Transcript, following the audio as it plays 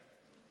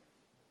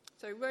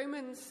So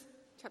Romans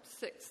chapter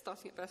 6,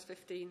 starting at verse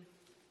 15.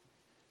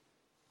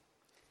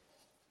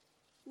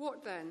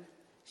 What then?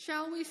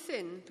 Shall we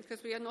sin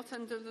because we are not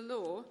under the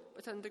law,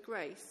 but under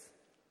grace?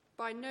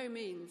 By no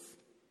means.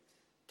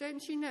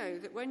 Don't you know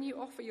that when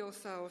you offer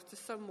yourselves to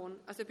someone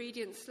as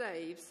obedient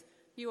slaves,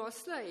 you are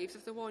slaves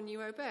of the one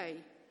you obey,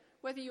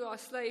 whether you are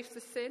slaves to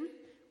sin,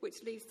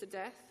 which leads to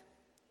death,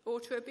 or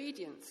to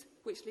obedience,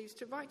 which leads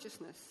to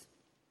righteousness?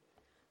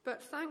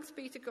 But thanks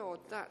be to God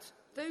that,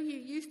 though you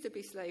used to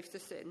be slaves to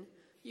sin,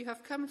 you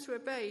have come to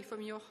obey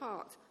from your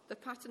heart the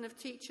pattern of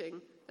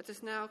teaching that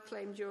has now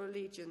claimed your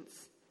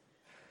allegiance.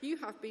 You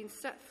have been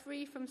set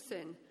free from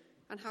sin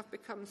and have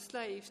become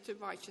slaves to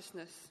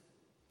righteousness.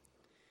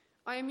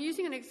 I am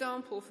using an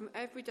example from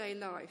everyday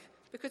life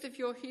because of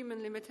your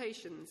human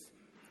limitations.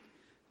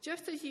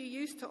 Just as you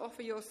used to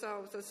offer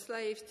yourselves as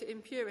slaves to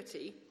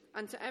impurity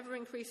and to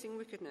ever-increasing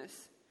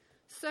wickedness,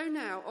 so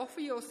now offer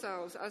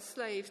yourselves as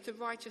slaves to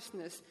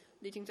righteousness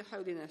leading to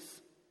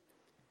holiness.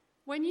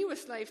 When you were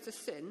slaves to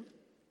sin,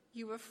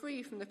 you were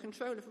free from the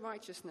control of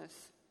righteousness.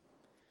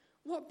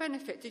 What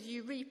benefit did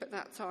you reap at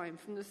that time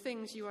from the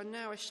things you are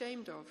now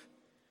ashamed of?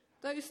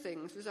 Those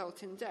things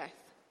result in death.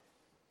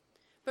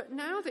 But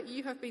now that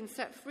you have been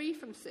set free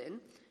from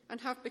sin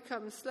and have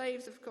become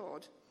slaves of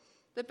God,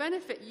 the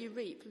benefit you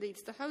reap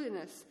leads to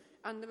holiness,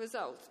 and the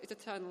result is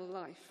eternal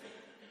life.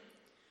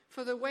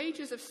 For the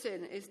wages of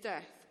sin is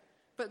death,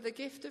 but the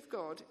gift of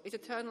God is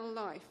eternal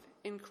life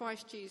in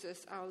Christ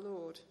Jesus our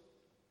Lord.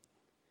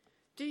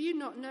 Do you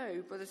not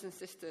know, brothers and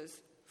sisters,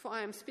 for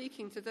I am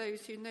speaking to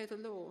those who know the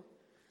law,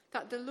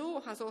 that the law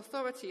has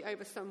authority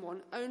over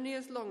someone only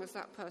as long as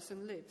that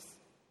person lives?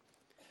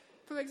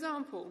 For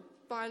example,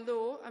 by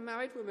law, a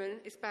married woman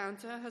is bound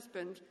to her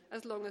husband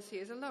as long as he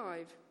is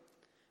alive.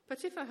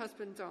 But if her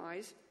husband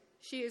dies,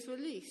 she is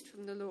released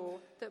from the law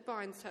that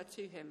binds her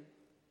to him.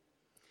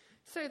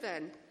 So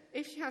then,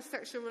 if she has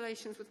sexual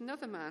relations with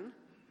another man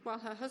while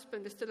her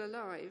husband is still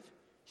alive,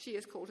 she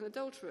is called an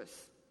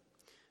adulteress.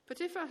 But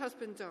if her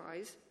husband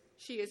dies,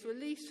 she is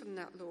released from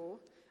that law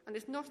and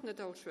is not an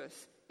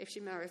adulteress if she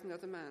marries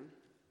another man.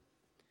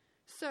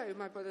 So,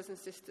 my brothers and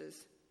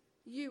sisters,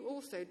 you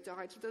also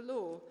died to the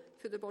law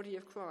through the body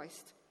of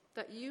Christ,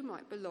 that you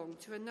might belong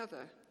to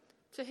another,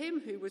 to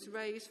him who was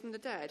raised from the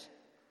dead,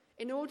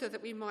 in order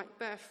that we might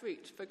bear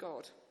fruit for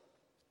God.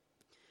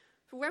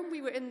 For when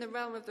we were in the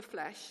realm of the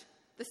flesh,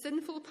 the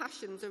sinful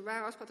passions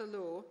aroused by the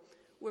law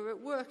were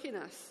at work in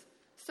us,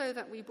 so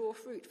that we bore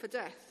fruit for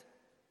death.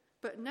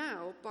 But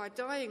now, by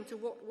dying to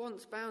what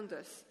once bound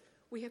us,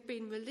 we have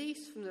been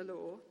released from the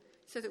law,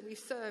 so that we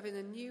serve in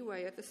a new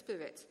way of the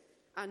Spirit,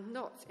 and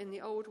not in the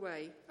old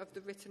way of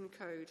the written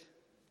code.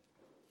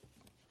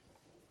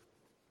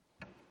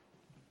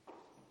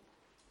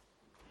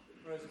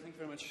 Rosa, thank you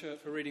very much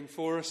for reading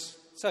for us.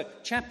 So,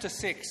 chapter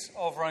 6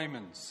 of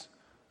Romans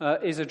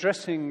is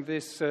addressing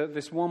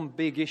this one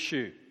big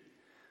issue.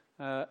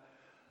 How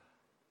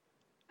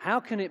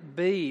can it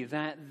be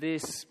that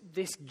this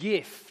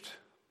gift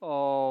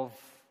of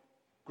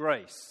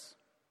grace,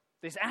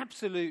 this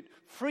absolute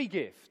free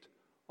gift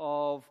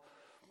of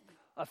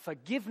a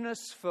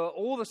forgiveness for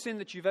all the sin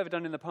that you've ever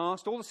done in the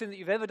past, all the sin that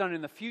you've ever done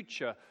in the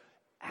future,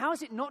 how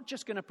is it not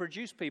just going to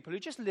produce people who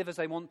just live as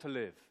they want to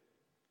live?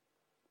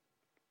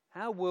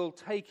 How will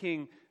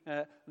taking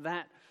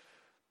that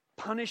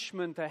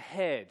punishment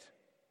ahead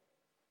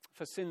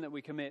for sin that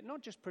we commit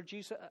not just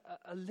produce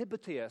a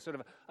liberty, a sort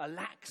of a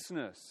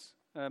laxness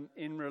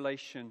in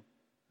relation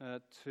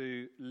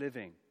to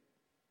living?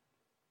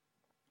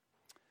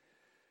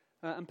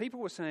 And people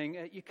were saying,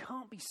 you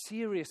can't be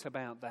serious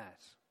about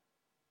that.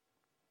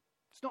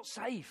 It's not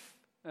safe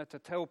to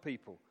tell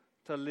people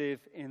to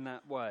live in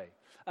that way.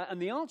 And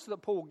the answer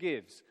that Paul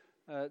gives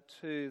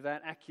to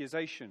that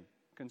accusation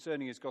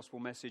concerning his gospel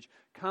message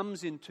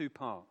comes in two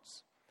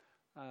parts.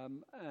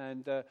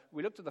 And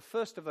we looked at the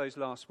first of those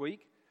last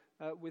week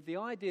with the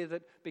idea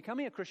that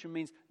becoming a Christian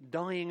means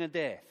dying a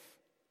death.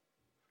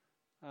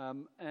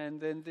 And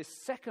then this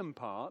second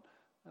part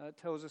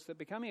tells us that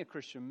becoming a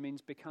Christian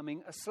means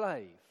becoming a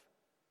slave.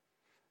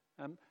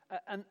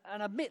 And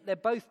admit they're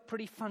both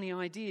pretty funny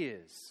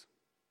ideas.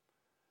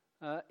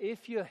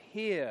 If you're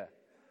here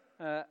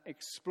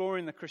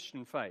exploring the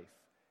Christian faith,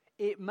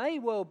 it may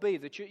well be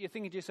that you're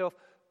thinking to yourself,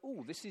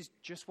 oh, this is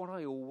just what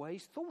I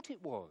always thought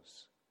it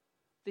was,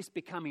 this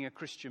becoming a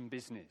Christian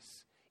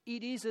business.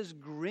 It is as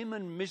grim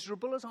and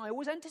miserable as I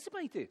always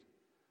anticipated.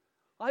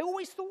 I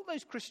always thought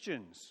those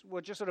Christians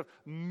were just sort of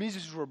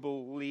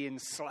miserably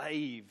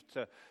enslaved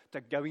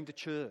to going to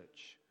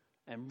church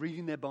and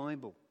reading their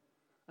Bible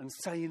and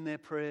saying their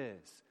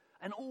prayers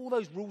and all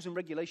those rules and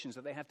regulations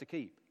that they have to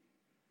keep.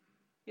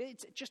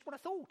 It's just what I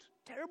thought.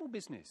 Terrible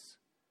business,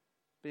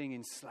 being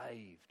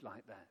enslaved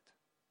like that.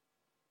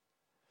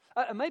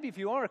 And maybe if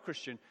you are a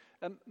Christian,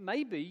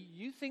 maybe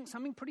you think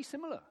something pretty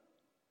similar.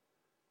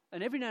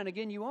 And every now and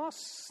again you are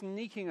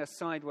sneaking a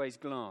sideways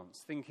glance,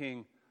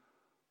 thinking,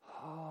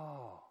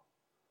 oh,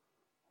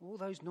 all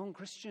those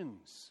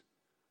non-Christians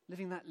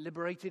living that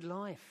liberated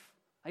life,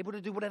 able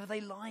to do whatever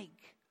they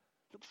like,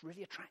 looks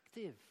really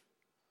attractive.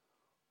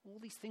 All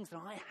these things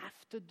that I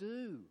have to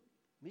do.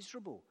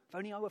 Miserable. If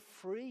only I were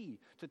free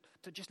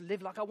to just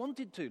live like I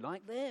wanted to,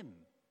 like them.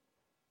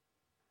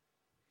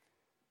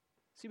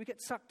 See, we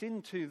get sucked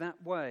into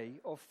that way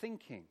of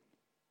thinking.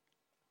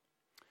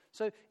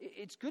 So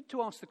it's good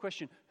to ask the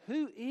question,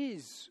 who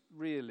is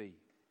really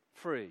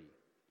free?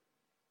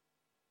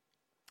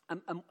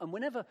 And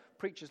whenever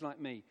preachers like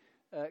me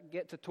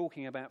get to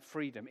talking about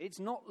freedom, it's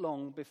not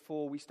long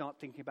before we start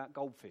thinking about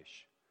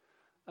goldfish.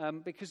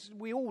 Because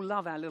we all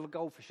love our little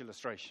goldfish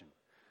illustration.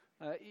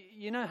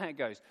 You know how it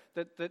goes.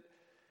 That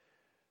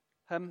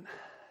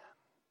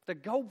the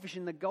goldfish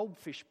in the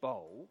goldfish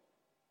bowl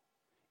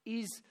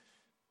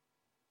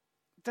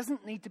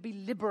doesn't need to be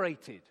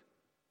liberated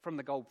from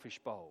the goldfish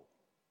bowl.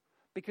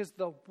 Because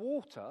the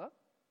water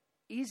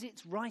is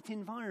its right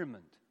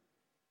environment.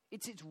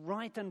 It's its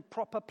right and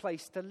proper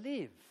place to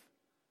live.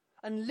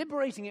 And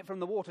liberating it from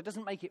the water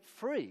doesn't make it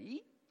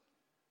free.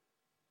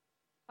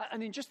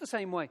 And in just the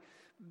same way,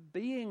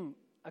 being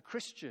a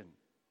Christian,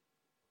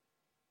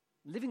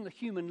 living the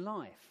human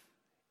life,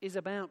 is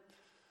about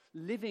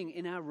living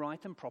in our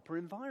right and proper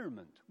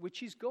environment,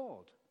 which is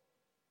God,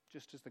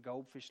 just as the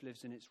goldfish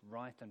lives in its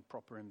right and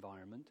proper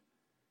environment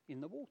in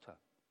the water.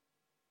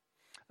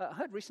 I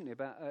heard recently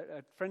about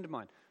a friend of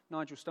mine,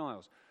 Nigel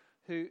Stiles,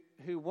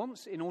 who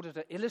once, in order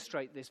to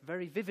illustrate this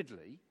very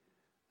vividly,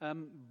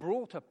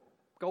 brought a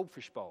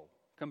goldfish bowl,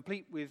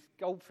 complete with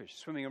goldfish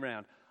swimming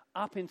around,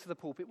 up into the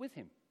pulpit with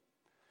him.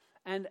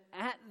 And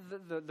at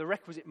the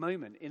requisite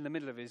moment in the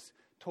middle of his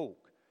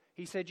talk,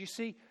 he said, "You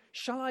see,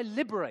 shall I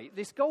liberate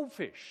this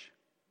goldfish?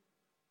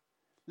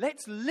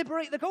 Let's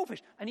liberate the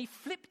goldfish." And he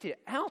flipped it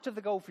out of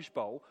the goldfish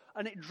bowl,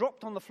 and it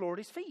dropped on the floor at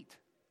his feet.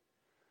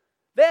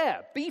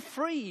 "There, be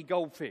free,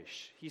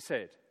 goldfish," he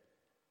said.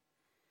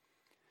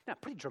 Now,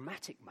 pretty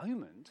dramatic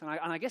moment, and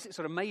I guess it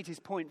sort of made his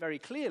point very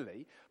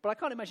clearly, but I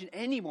can't imagine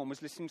anyone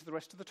was listening to the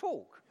rest of the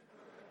talk.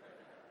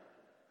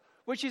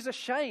 Which is a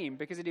shame,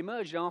 because it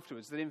emerged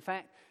afterwards that, in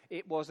fact,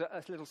 it was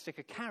a little stick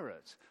of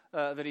carrot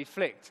that he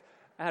flicked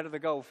out of the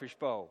goldfish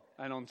bowl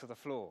and onto the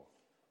floor.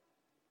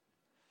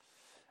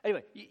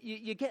 Anyway,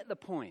 you get the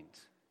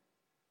point,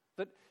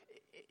 that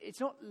it's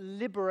not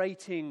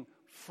liberating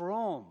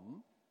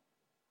from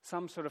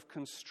some sort of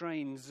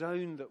constrained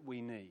zone that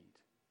we need.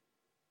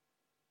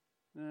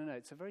 No,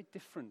 it's a very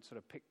different sort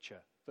of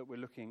picture that we're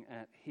looking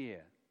at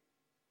here.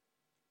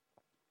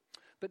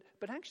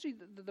 But actually,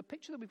 the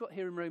picture that we've got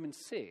here in Romans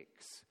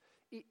 6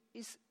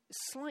 is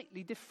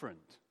slightly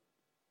different.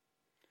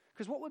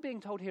 Because what we're being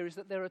told here is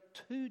that there are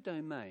two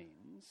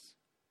domains,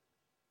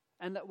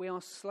 and that we are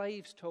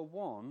slaves to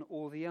one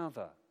or the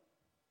other.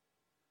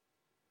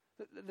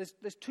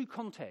 There's two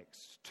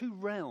contexts, two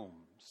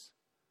realms,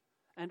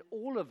 and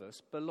all of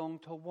us belong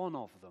to one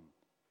of them.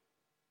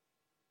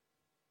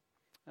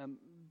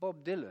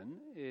 Bob Dylan,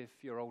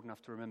 if you're old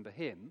enough to remember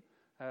him,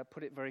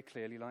 put it very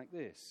clearly like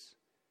this.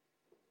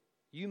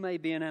 You may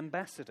be an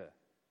ambassador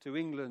to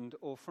England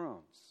or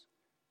France.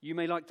 You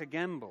may like to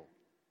gamble.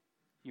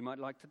 You might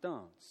like to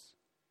dance.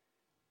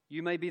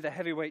 You may be the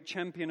heavyweight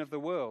champion of the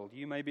world.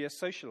 You may be a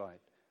socialite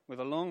with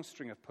a long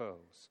string of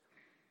pearls.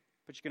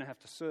 But you're going to have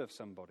to serve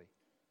somebody.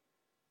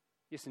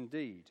 Yes,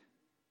 indeed,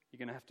 you're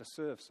going to have to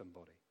serve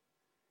somebody.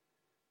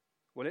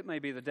 Well, it may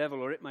be the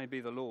devil or it may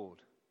be the Lord,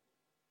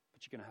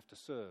 but you're going to have to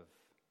serve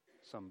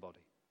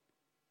somebody.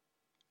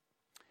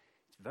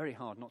 It's very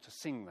hard not to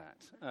sing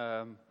that.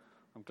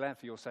 I'm glad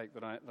for your sake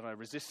that I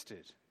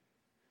resisted.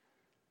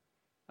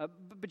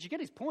 But you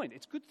get his point.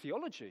 It's good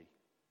theology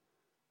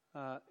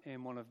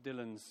in one of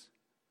Dylan's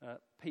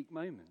peak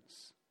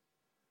moments.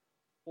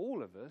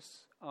 All of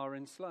us are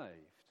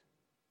enslaved.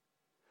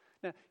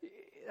 Now,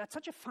 that's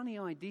such a funny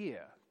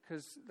idea,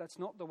 because that's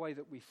not the way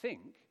that we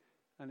think,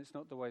 and it's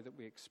not the way that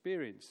we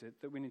experience it,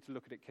 that we need to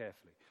look at it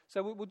carefully.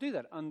 So we'll do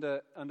that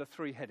under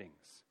three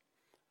headings.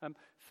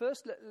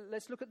 First,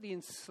 let's look at the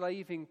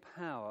enslaving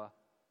power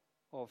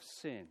of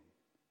sin.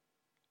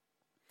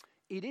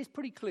 It is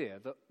pretty clear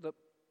that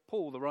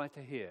Paul, the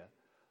writer here,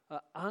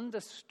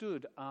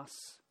 understood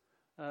us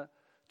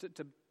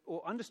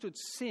or understood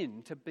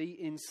sin to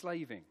be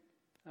enslaving.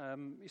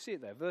 You see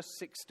it there, verse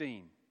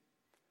 16.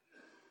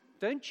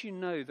 Don't you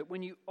know that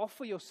when you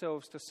offer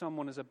yourselves to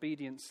someone as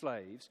obedient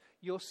slaves,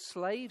 you're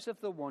slaves of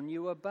the one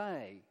you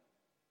obey?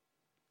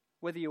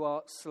 Whether you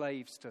are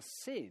slaves to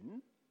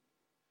sin,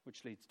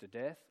 which leads to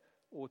death,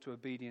 or to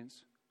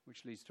obedience,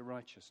 which leads to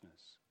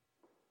righteousness.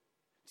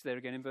 It's there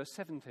again in verse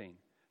 17.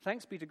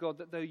 Thanks be to God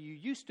that though you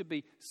used to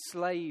be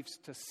slaves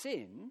to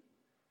sin,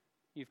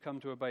 you've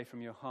come to obey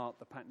from your heart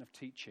the pattern of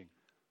teaching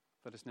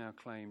that has now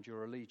claimed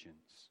your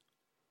allegiance.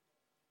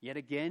 Yet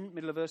again,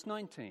 middle of verse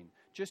 19,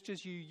 just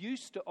as you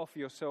used to offer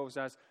yourselves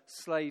as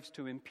slaves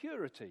to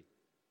impurity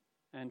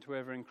and to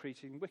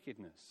ever-increasing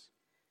wickedness.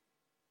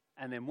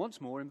 And then once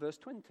more in verse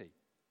 20,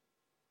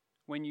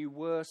 when you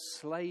were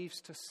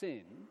slaves to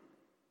sin,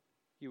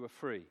 you were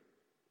free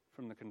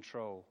from the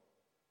control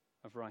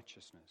of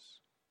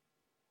righteousness.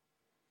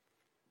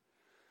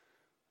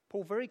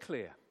 Paul, very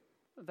clear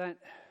that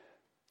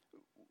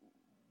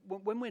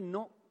when we're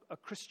not a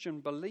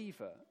Christian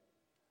believer,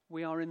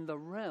 we are in the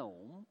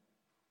realm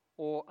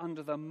or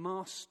under the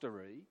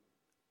mastery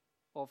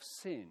of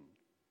sin.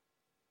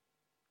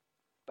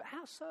 But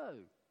how so?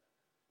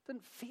 It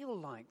doesn't feel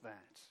like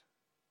that.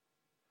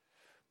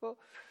 Well,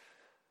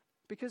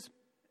 because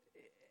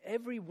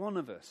every one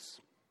of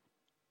us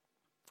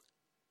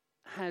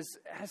has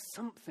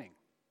something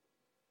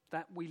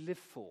that we live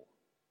for.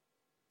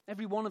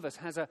 Every one of us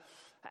has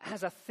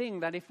a thing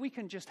that if we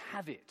can just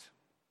have it,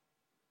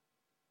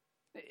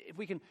 if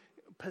we can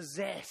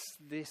possess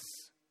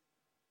this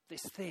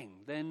thing,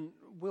 then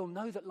we'll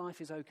know that life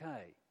is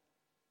okay.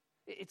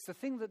 It's the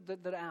thing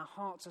that our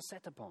hearts are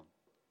set upon.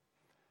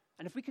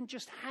 And if we can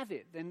just have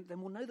it, then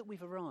we'll know that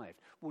we've arrived.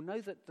 We'll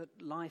know that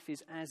life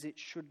is as it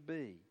should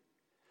be.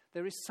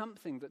 There is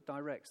something that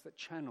directs, that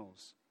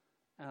channels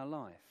our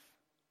life.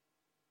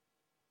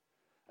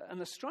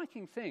 And the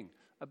striking thing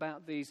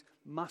about these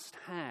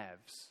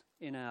must-haves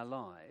in our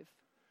life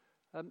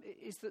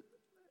is that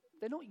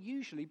they're not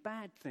usually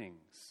bad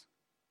things.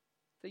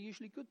 They're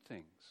usually good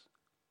things.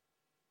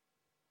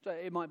 So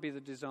it might be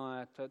the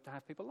desire to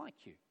have people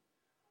like you,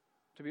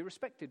 to be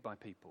respected by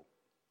people.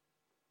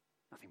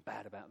 Nothing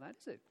bad about that,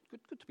 is it?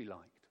 Good to be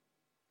liked.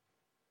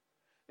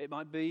 It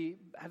might be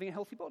having a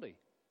healthy body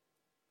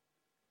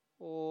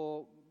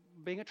or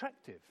being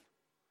attractive.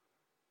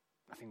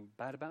 Nothing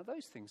bad about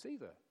those things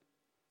either.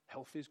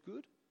 Health is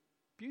good.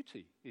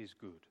 Beauty is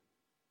good.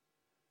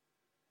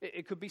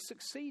 It could be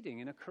succeeding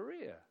in a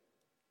career.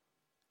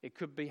 It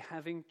could be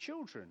having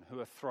children who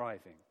are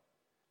thriving.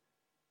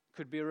 It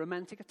could be a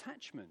romantic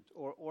attachment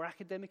or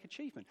academic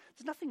achievement.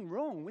 There's nothing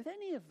wrong with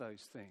any of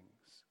those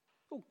things.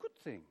 All good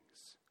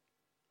things.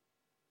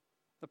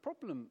 The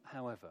problem,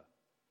 however,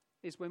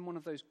 is when one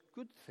of those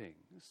good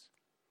things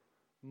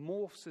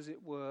morphs, as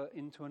it were,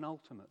 into an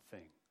ultimate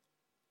thing.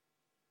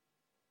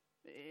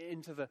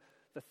 Into the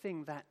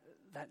thing that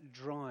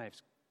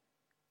drives,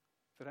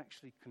 that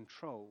actually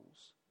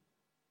controls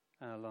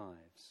our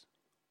lives.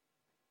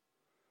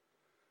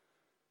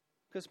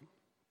 Because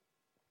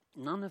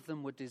none of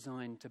them were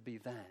designed to be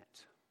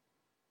that.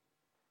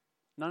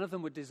 None of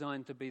them were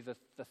designed to be the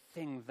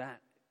thing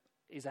that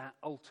is our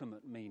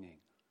ultimate meaning,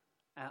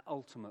 our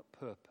ultimate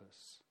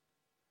purpose.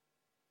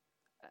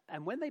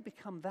 And when they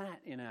become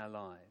that in our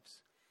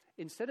lives,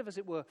 instead of, as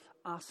it were,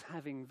 us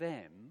having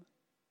them,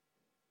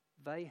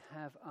 they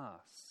have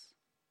us.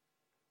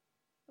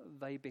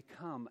 They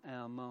become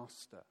our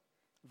master.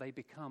 They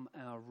become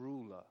our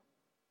ruler.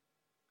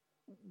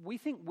 We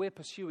think we're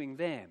pursuing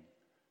them.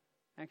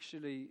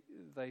 Actually,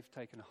 they've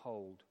taken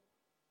hold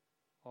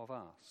of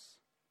us.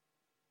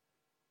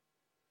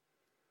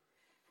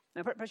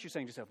 Now, perhaps you're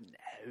saying to yourself,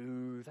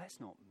 no, that's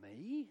not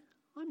me.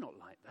 I'm not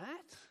like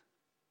that.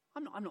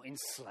 I'm not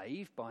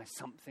enslaved by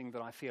something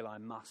that I feel I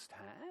must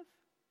have.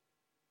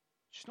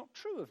 It's just not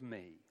true of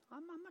me.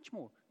 I'm much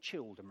more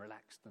chilled and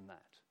relaxed than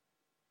that.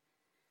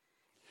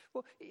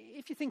 Well,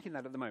 if you're thinking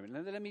that at the moment,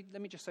 let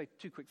me just say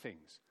two quick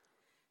things.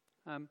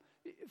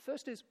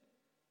 First is,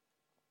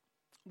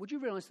 would you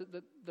realize that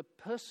the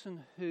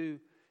person who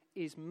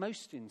is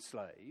most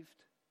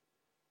enslaved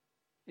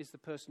is the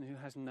person who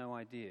has no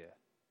idea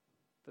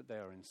that they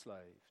are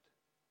enslaved?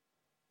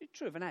 It's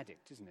true of an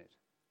addict, isn't it?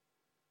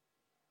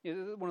 You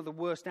know, one of the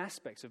worst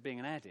aspects of being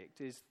an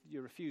addict is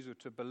your refusal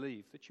to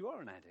believe that you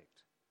are an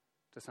addict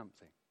to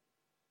something.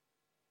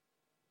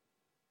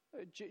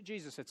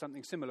 Jesus said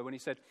something similar when he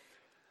said,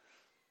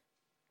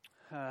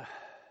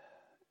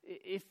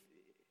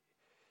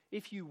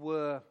 if you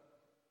were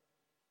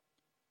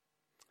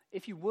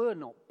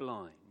not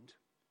blind,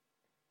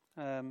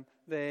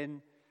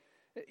 then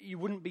you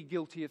wouldn't be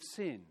guilty of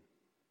sin.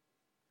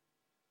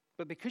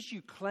 But because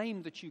you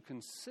claim that you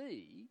can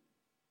see,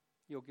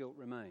 your guilt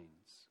remains.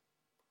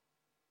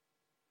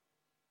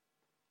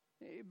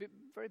 The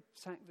very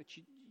fact that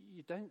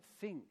you don't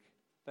think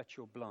that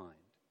you're blind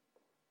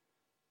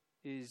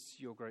is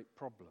your great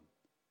problem.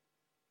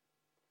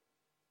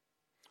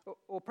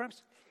 Or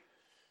perhaps,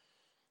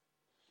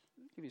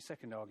 I'll give you a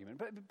second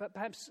argument, but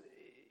perhaps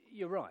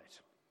you're right.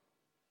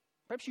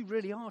 Perhaps you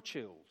really are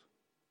chilled.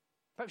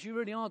 Perhaps you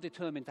really are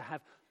determined to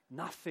have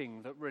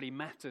nothing that really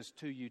matters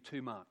to you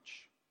too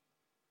much.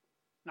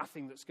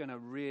 Nothing that's going to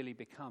really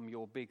become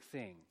your big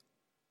thing.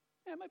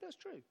 Yeah, maybe that's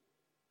true.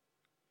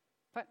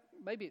 In fact,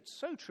 maybe it's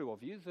so true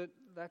of you that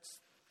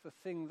that's the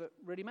thing that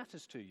really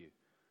matters to you.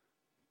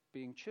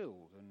 Being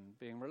chilled and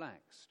being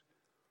relaxed.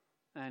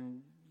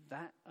 And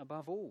that,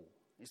 above all,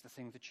 is the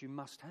thing that you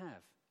must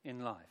have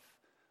in life.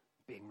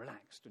 Being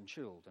relaxed and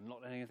chilled and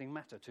not letting anything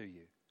matter to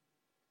you.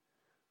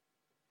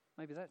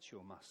 Maybe that's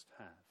your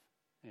must-have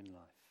in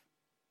life.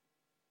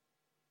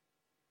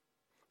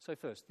 So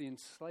first, the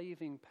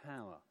enslaving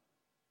power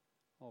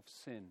of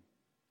sin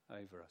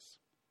over us.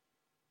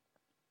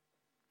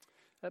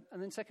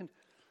 And then second,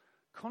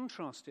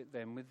 contrast it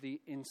then with the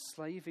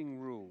enslaving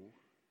rule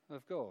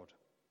of God.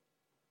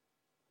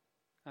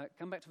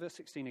 Come back to verse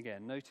 16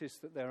 again. Notice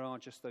that there are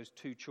just those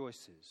two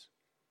choices.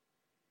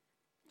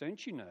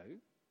 Don't you know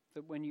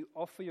that when you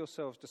offer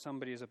yourselves to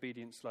somebody as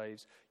obedient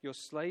slaves, you're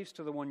slaves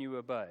to the one you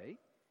obey,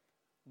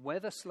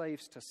 whether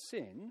slaves to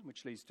sin,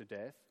 which leads to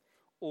death,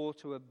 or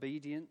to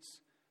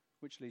obedience,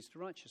 which leads to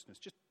righteousness.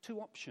 Just two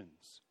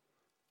options.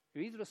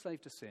 You're either a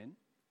slave to sin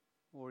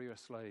or you're a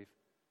slave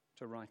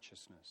to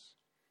righteousness.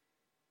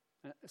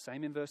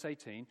 Same in verse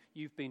 18.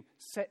 You've been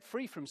set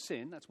free from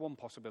sin, that's one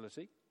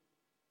possibility,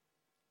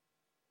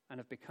 and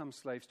have become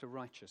slaves to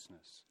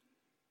righteousness.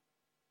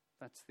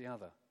 That's the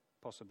other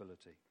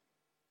possibility.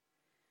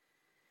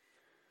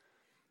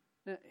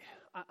 Now,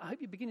 I hope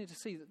you're beginning to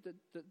see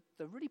that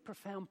the really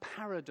profound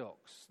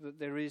paradox that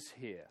there is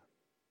here.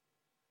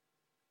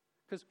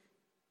 Because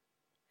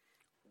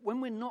when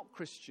we're not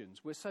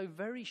Christians, we're so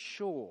very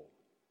sure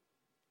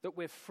that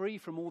we're free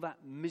from all that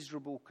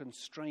miserable,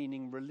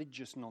 constraining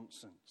religious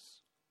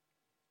nonsense.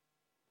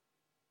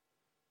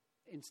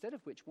 Instead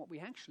of which, what we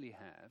actually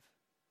have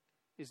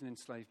is an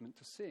enslavement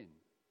to sin.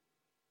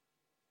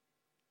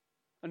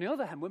 On the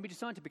other hand, when we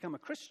decide to become a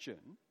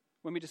Christian,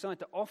 when we decide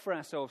to offer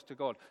ourselves to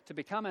God, to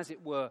become, as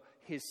it were,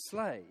 his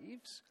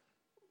slaves,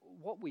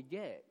 what we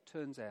get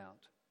turns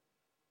out,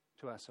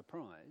 to our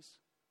surprise,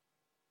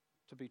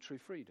 to be true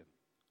freedom.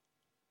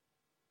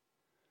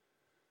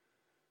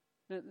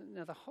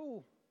 Now the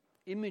whole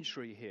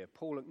imagery here,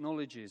 Paul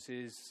acknowledges,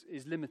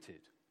 is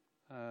limited.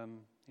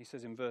 He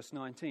says in verse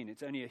 19,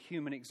 it's only a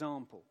human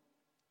example.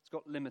 It's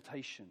got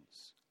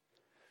limitations.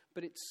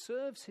 But it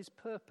serves his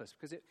purpose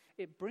because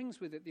it brings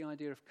with it the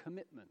idea of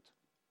commitment.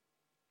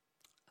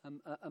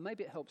 And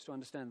maybe it helps to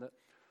understand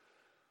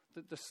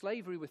that the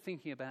slavery we're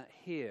thinking about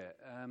here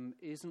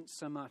isn't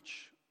so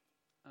much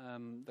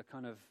the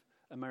kind of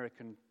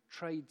American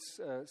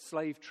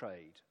slave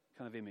trade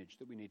kind of image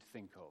that we need to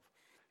think of.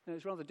 No,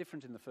 it's rather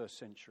different in the first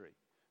century.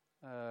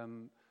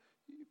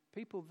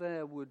 People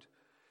there would,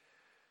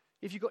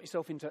 if you got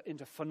yourself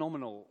into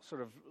phenomenal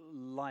sort of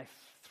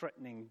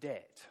life-threatening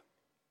debt,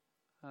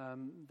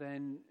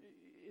 then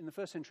in the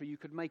first century you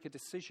could make a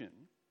decision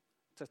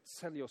to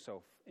sell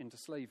yourself into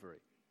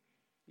slavery.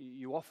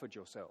 You offered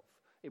yourself.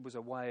 It was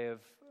a way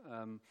of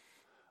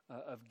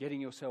getting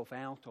yourself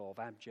out of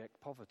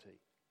abject poverty.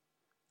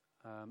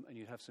 And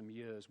you'd have some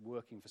years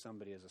working for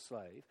somebody as a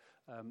slave,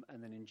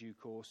 and then in due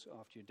course,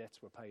 after your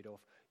debts were paid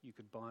off, you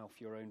could buy off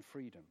your own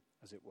freedom,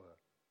 as it were.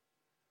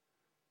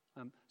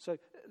 So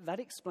that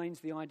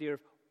explains the idea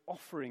of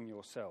offering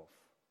yourself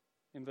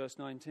in verse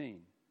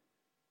 19.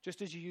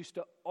 Just as you used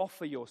to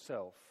offer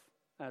yourself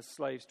as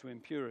slaves to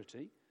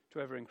impurity, to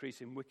ever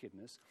increase in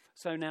wickedness,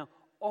 so now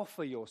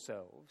offer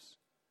yourselves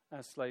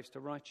as slaves to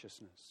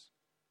righteousness,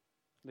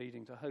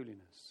 leading to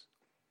holiness.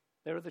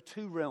 There are the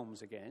two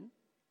realms again,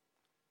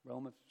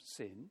 realm of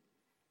sin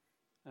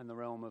and the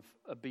realm of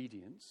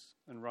obedience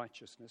and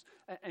righteousness.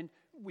 And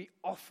we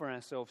offer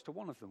ourselves to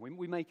one of them.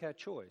 We make our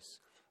choice.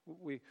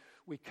 We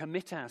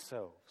commit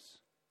ourselves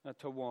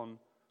to one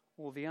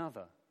or the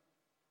other.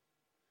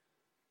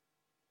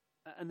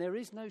 And there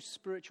is no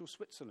spiritual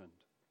Switzerland,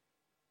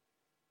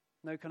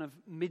 no kind of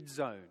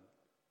mid-zone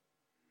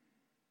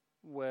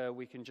where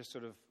we can just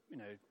sort of,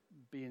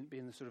 be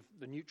in the sort of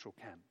the neutral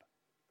camp.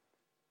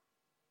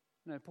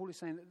 No, Paul is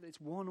saying that it's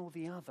one or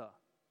the other.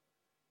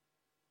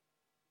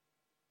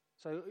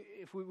 So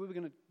if we were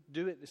going to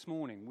do it this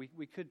morning,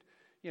 we could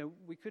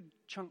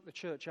chunk the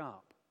church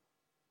up.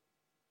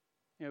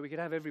 We could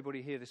have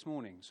everybody here this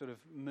morning sort of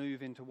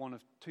move into one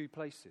of two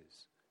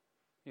places.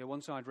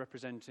 One side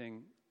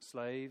representing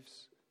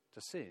slaves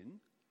to sin,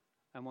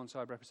 and one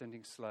side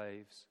representing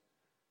slaves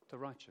to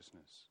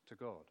righteousness, to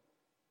God.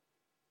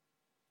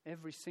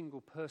 Every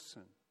single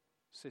person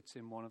sits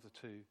in one of the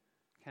two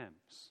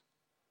camps.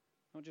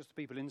 Not just the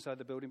people inside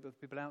the building, but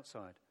the people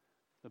outside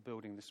the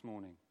building this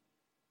morning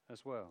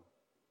as well.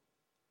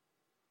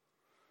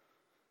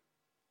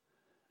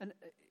 And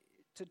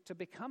to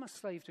become a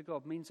slave to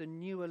God means a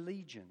new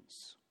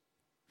allegiance.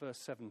 Verse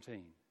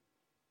 17.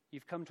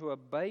 You've come to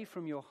obey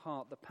from your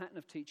heart the pattern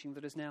of teaching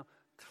that has now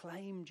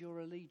claimed your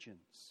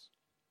allegiance.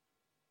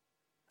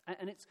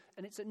 And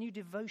it's a new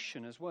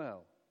devotion as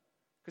well.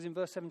 Because in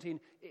verse 17,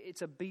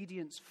 it's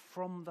obedience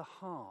from the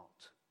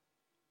heart.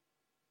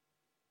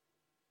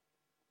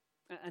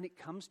 And it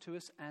comes to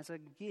us as a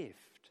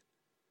gift.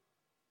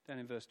 Down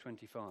in verse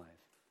 25.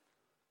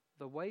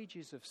 The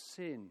wages of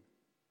sin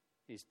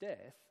is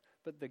death,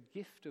 but the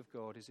gift of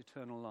God is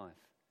eternal life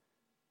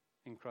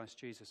in Christ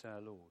Jesus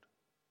our Lord.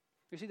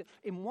 You see that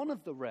in one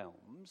of the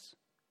realms,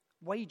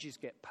 wages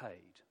get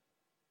paid.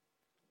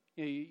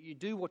 You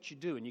do what you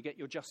do and you get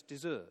your just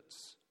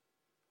deserts.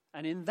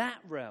 And in that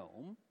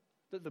realm,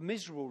 the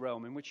miserable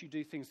realm in which you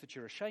do things that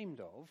you're ashamed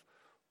of,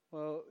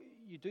 well,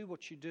 you do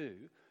what you do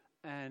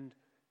and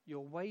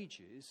your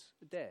wages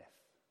are death.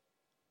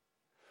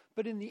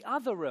 But in the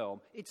other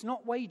realm, it's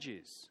not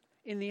wages.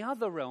 In the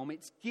other realm,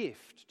 it's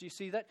gift. Do you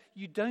see that?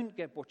 You don't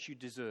get what you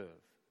deserve.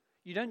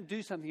 You don't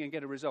do something and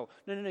get a result.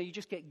 No, you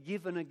just get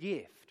given a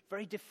gift.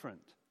 Very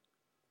different.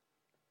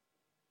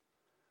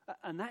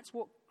 And that's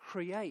what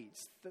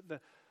creates the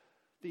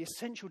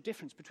essential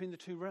difference between the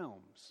two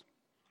realms.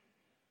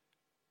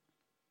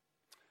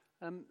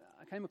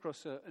 I came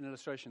across an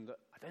illustration that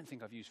I don't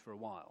think I've used for a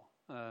while,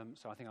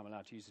 so I think I'm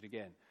allowed to use it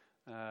again.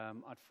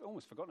 I'd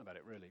almost forgotten about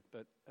it, really,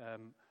 but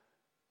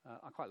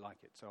I quite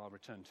like it, so I'll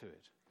return to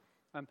it.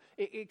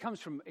 It comes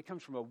from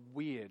a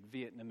weird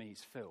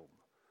Vietnamese film,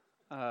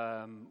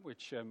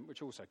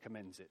 which also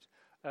commends it.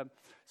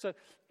 So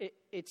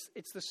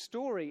it's the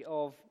story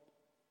of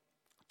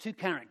two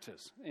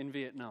characters in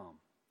Vietnam,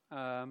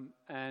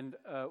 and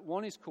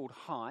one is called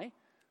Hai,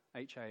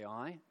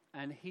 Hai,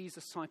 and he's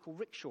a cycle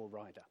rickshaw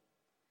rider,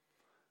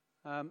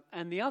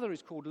 and the other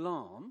is called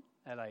Lan,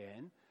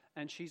 Lan,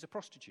 and she's a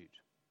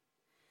prostitute.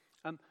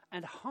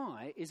 And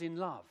Hai is in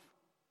love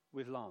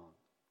with Lan.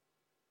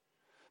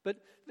 But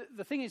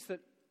the thing is that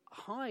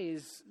Hai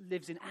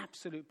lives in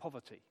absolute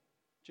poverty,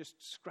 just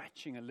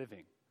scratching a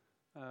living,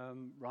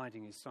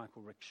 riding his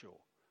cycle rickshaw,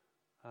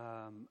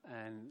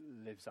 and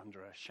lives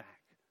under a shack.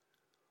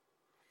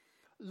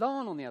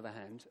 Lan, on the other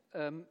hand,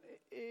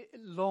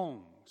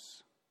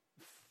 longs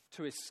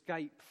to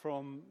escape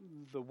from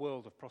the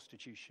world of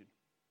prostitution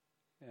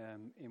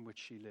in which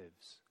she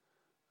lives,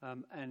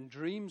 and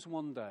dreams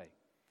one day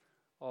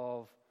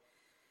of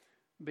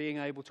being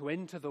able to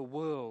enter the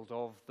world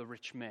of the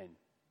rich men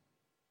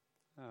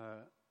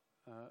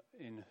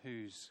in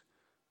whose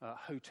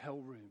hotel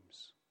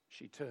rooms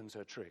she turns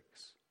her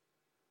tricks.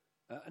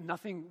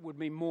 Nothing would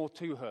mean more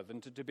to her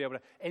than to be able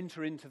to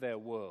enter into their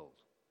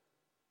world.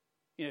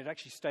 To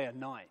actually stay a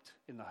night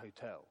in the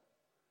hotel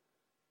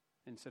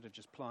instead of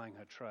just plying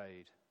her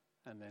trade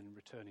and then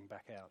returning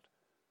back out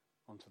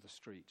onto the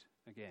street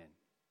again.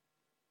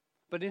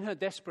 But in her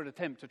desperate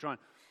attempt to try and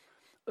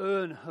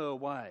earn her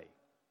way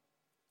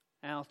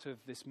out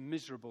of this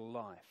miserable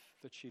life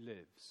that she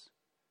lives,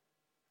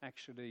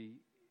 actually,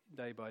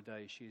 day by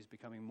day, she is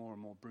becoming more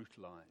and more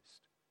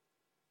brutalized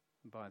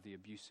by the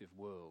abusive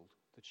world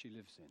that she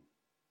lives in.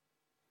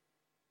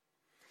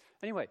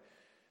 Anyway,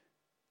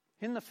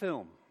 in the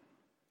film,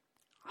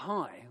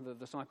 Hai,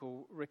 the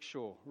cycle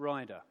rickshaw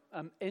rider,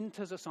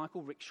 enters a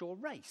cycle rickshaw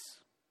race.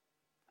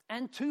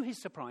 And to his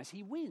surprise,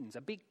 he wins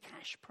a big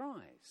cash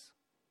prize.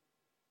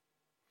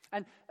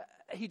 And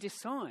he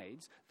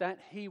decides that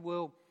he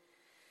will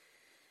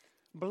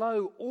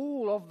blow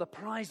all of the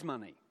prize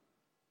money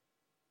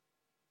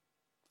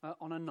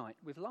on a night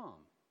with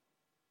Lan.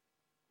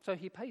 So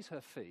he pays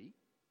her fee,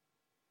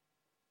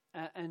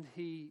 and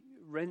he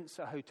rents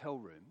a hotel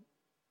room.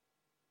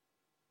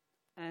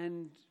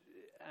 And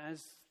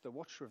as the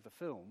watcher of the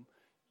film,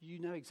 you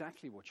know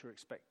exactly what you're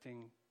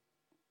expecting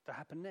to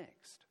happen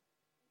next.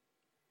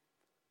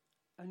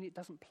 Only it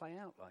doesn't play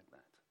out like that.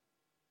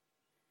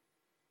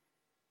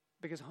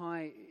 Because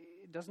Hai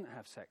doesn't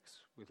have sex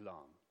with Lan.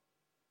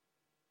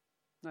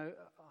 No,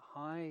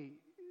 Hai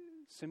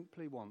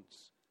simply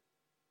wants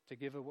to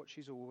give her what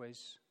she's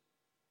always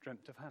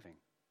dreamt of having.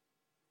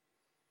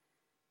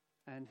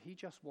 And he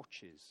just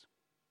watches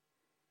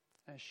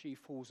as she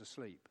falls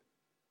asleep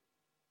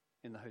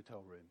in the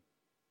hotel room.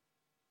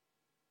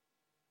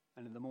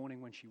 And in the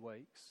morning when she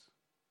wakes,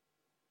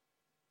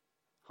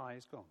 Hai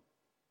is gone.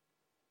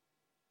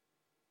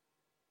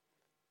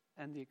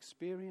 And the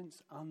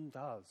experience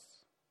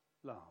undoes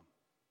Lan.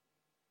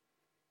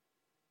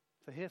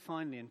 For here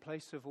finally, in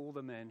place of all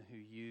the men who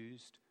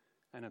used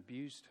and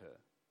abused her,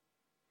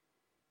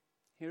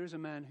 here is a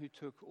man who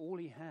took all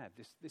he had,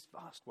 this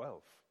vast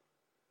wealth,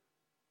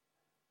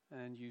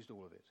 and used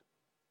all of it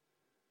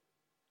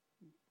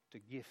to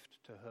gift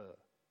to her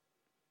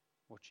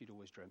what she'd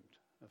always dreamt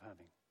of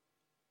having.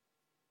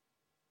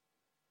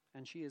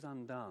 And she is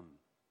undone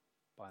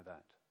by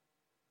that.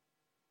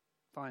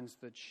 Finds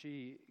that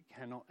she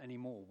cannot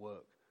anymore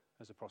work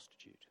as a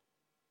prostitute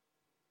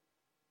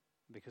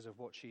because of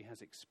what she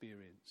has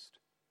experienced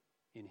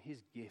in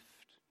his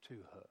gift to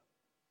her.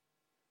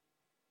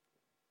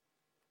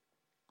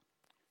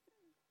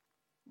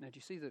 Now, do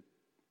you see that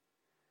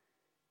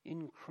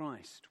in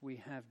Christ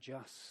we have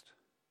just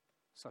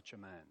such a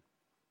man?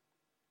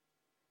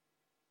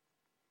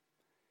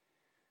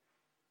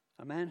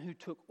 A man who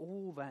took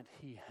all that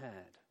he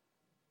had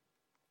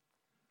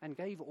and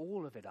gave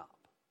all of it up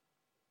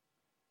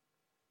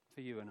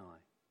for you and I.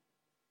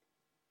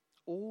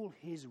 All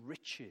his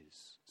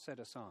riches set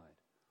aside,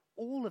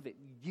 all of it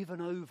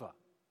given over,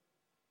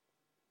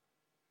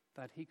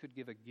 that he could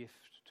give a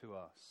gift to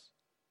us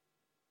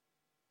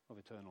of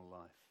eternal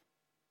life.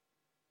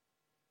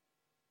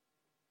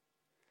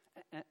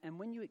 And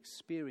when you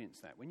experience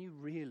that, when you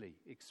really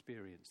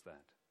experience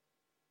that,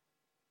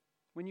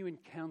 when you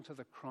encounter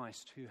the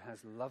Christ who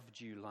has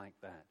loved you like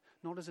that,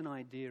 not as an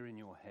idea in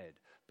your head,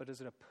 but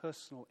as a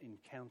personal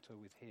encounter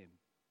with him,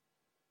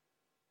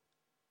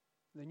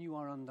 then you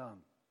are undone.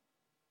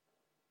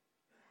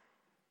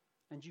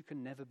 And you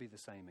can never be the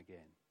same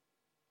again.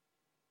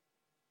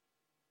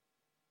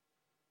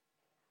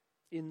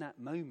 In that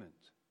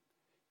moment,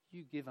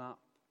 you give up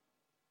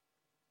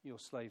your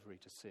slavery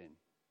to sin.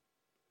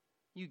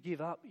 You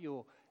give up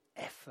your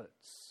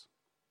efforts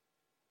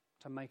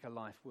to make a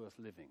life worth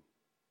living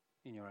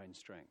in your own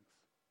strength.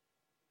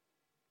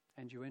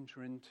 And you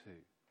enter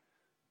into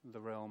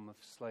the realm of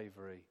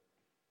slavery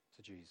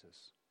to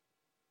Jesus.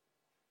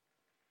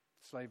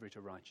 Slavery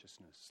to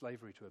righteousness,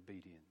 slavery to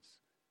obedience.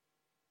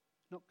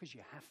 Not because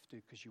you have to,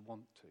 because you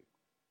want to.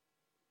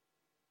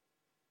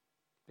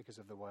 Because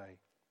of the way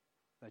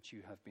that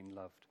you have been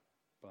loved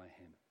by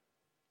him.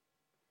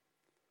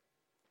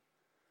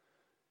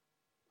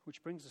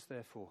 Which brings us,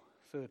 therefore,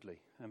 thirdly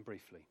and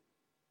briefly,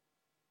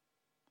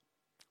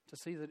 to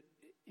see that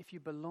if you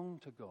belong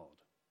to God,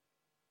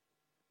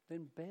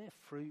 then bear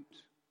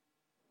fruit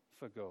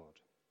for God.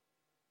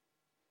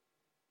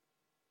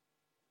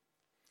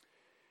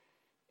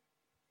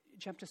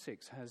 Chapter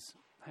 6 has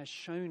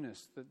shown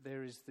us that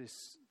there is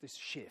this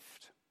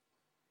shift.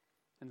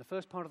 In the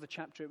first part of the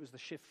chapter, it was the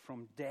shift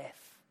from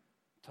death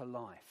to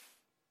life.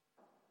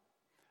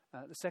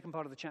 The second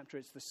part of the chapter,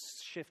 it's the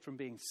shift from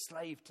being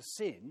slave to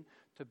sin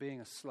to being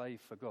a slave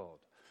for God.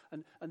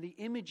 And the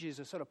images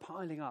are sort of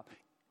piling up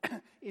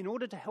in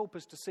order to help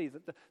us to see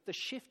that the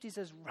shift is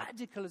as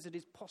radical as it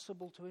is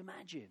possible to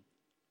imagine.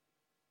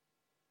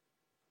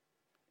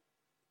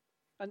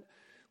 And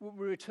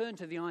we return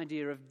to the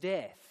idea of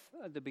death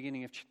at the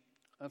beginning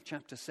of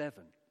chapter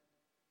 7.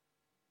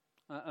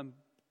 And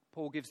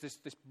Paul gives this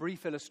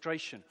brief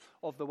illustration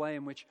of the way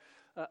in which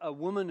a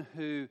woman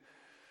who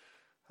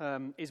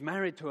is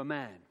married to a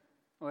man,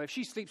 or if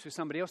she sleeps with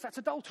somebody else, that's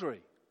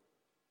adultery.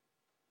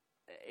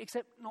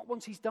 Except not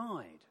once he's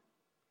died.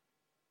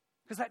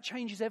 Because that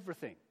changes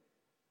everything.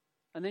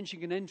 And then she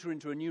can enter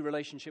into a new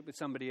relationship with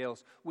somebody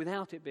else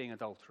without it being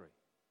adultery.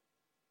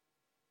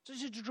 So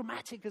it's as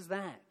dramatic as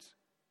that.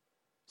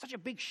 Such a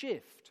big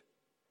shift.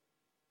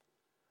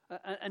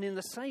 And in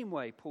the same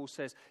way, Paul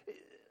says,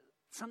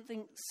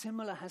 something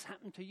similar has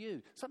happened to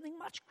you. Something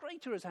much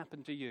greater has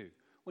happened to you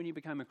when you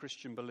became a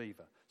Christian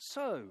believer.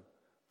 So,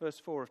 verse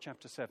 4 of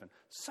chapter 7,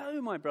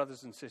 so, my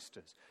brothers and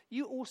sisters,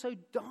 you also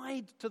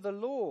died to the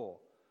law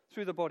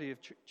through the body of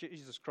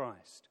Jesus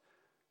Christ,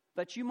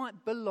 that you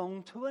might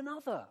belong to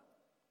another,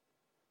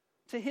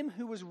 to him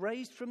who was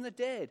raised from the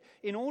dead,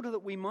 in order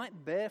that we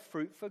might bear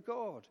fruit for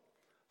God.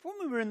 For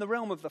when we were in the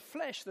realm of the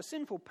flesh, the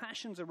sinful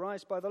passions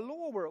arised by the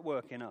law were at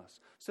work in us,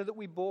 so that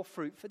we bore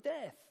fruit for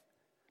death.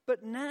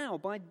 But now,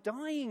 by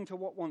dying to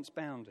what once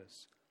bound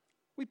us,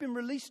 we've been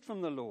released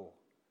from the law,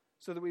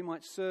 so that we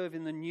might serve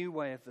in the new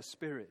way of the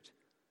Spirit,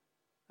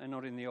 and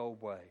not in the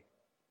old way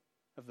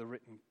of the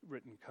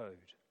written code.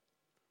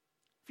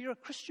 If you're a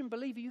Christian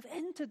believer, you've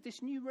entered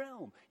this new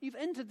realm. You've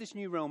entered this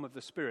new realm of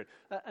the Spirit.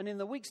 And in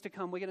the weeks to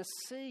come, we're going to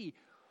see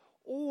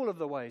all of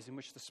the ways in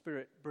which the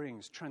Spirit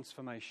brings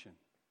transformation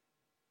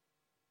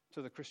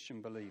to the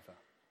Christian believer.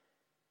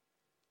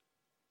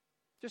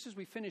 Just as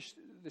we finished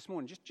this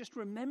morning, just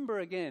remember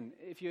again,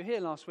 if you were here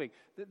last week,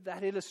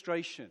 that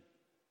illustration.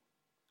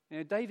 You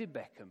know, David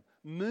Beckham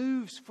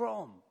moves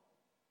from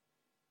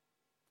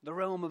the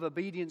realm of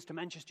obedience to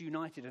Manchester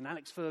United and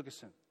Alex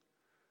Ferguson,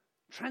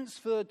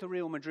 transferred to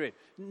Real Madrid,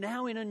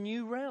 now in a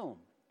new realm.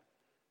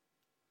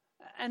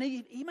 And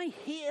he may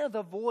hear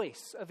the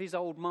voice of his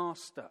old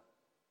master.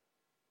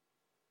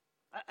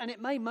 And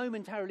it may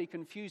momentarily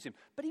confuse him,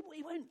 but he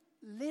won't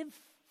live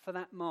for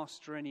that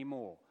master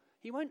anymore.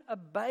 He won't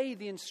obey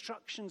the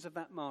instructions of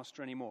that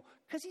master anymore,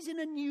 because he's in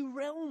a new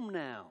realm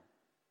now.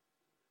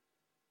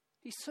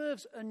 He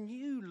serves a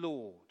new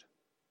Lord.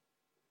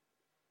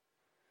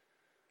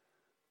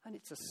 And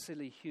it's a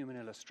silly human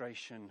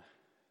illustration,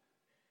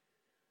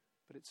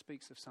 but it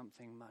speaks of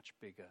something much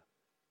bigger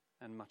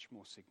and much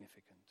more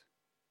significant.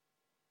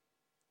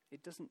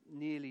 It doesn't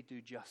nearly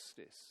do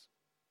justice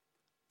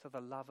to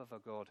the love of a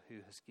God who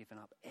has given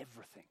up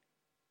everything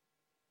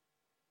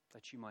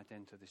that you might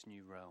enter this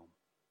new realm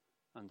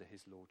under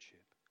his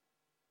lordship.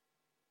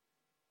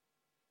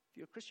 If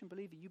you're a Christian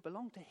believer, you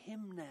belong to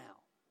him now.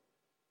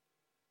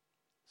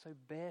 So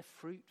bear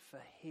fruit for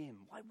him.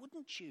 Why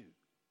wouldn't you?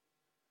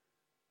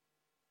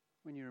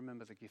 When you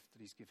remember the gift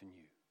that he's given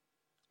you.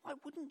 Why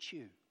wouldn't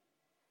you?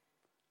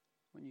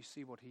 When you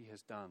see what he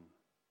has done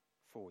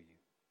for you.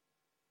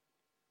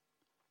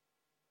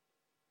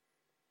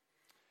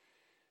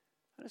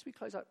 And as we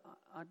close out,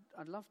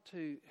 I'd love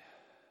to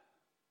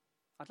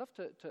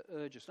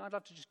urge us, and I'd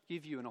love to just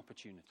give you an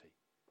opportunity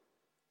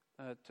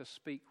to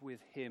speak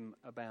with him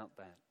about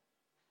that.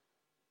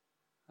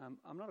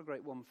 I'm not a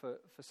great one for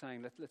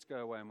saying, let's go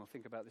away and we'll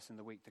think about this in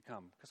the week to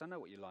come, because I know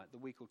what you like. The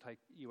week will take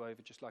you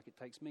over just like it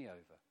takes me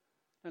over.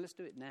 No, let's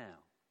do it now.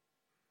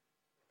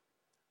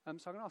 So I'm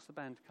going to ask the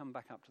band to come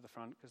back up to the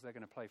front, because they're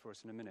going to play for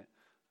us in a minute.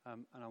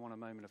 And I want a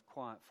moment of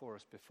quiet for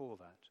us before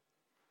that.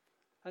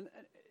 And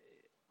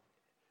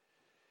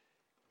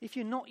if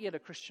you're not yet a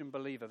Christian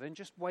believer, then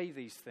just weigh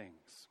these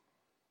things.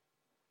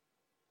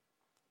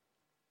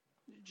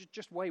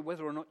 Just weigh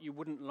whether or not you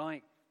wouldn't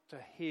like to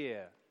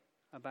hear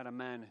about a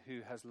man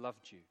who has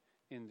loved you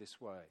in this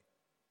way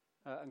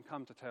and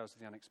come to tales of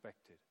the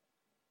unexpected.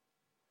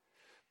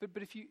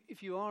 But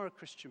if you are a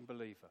Christian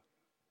believer,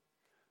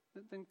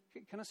 then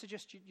can I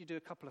suggest you do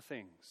a couple of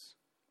things?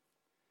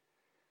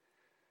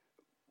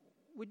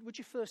 Would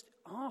you first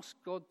ask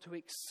God to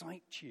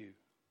excite you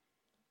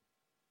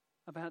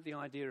about the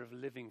idea of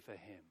living for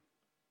him?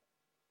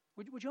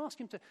 Would you ask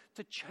him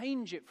to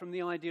change it from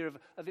the idea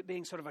of it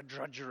being sort of a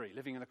drudgery,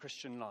 living in the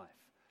Christian life,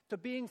 to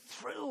being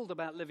thrilled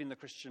about living the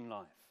Christian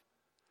life,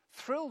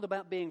 thrilled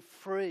about being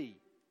free,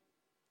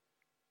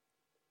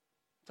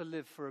 to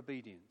live for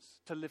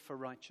obedience, to live for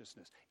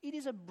righteousness. It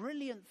is a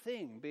brilliant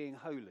thing being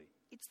holy.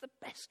 It's the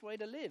best way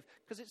to live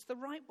because it's the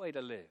right way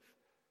to live.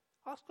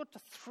 Ask God to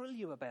thrill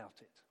you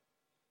about it.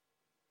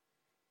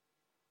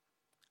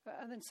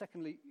 And then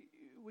secondly,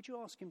 would you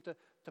ask him to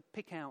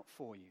pick out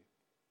for you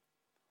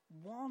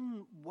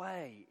one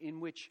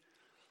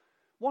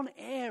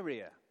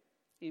area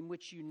in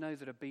which you know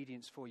that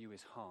obedience for you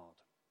is hard,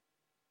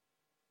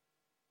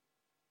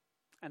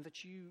 and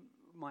that you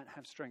might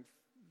have strength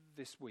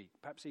this week,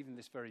 perhaps even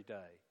this very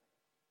day,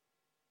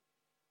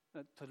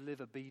 to live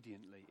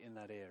obediently in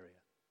that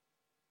area.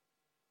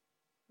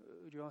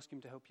 Would you ask him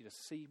to help you to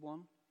see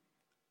one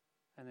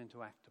and then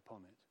to act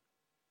upon it,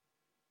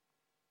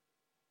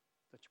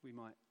 that we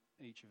might,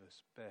 each of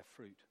us, bear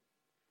fruit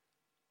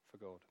for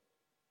God?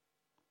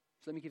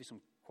 So let me give you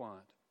some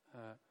quiet,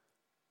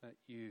 that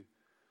you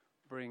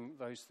bring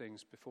those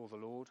things before the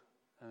Lord,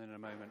 and then in a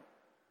moment,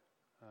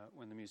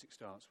 when the music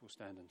starts, we'll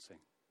stand and sing.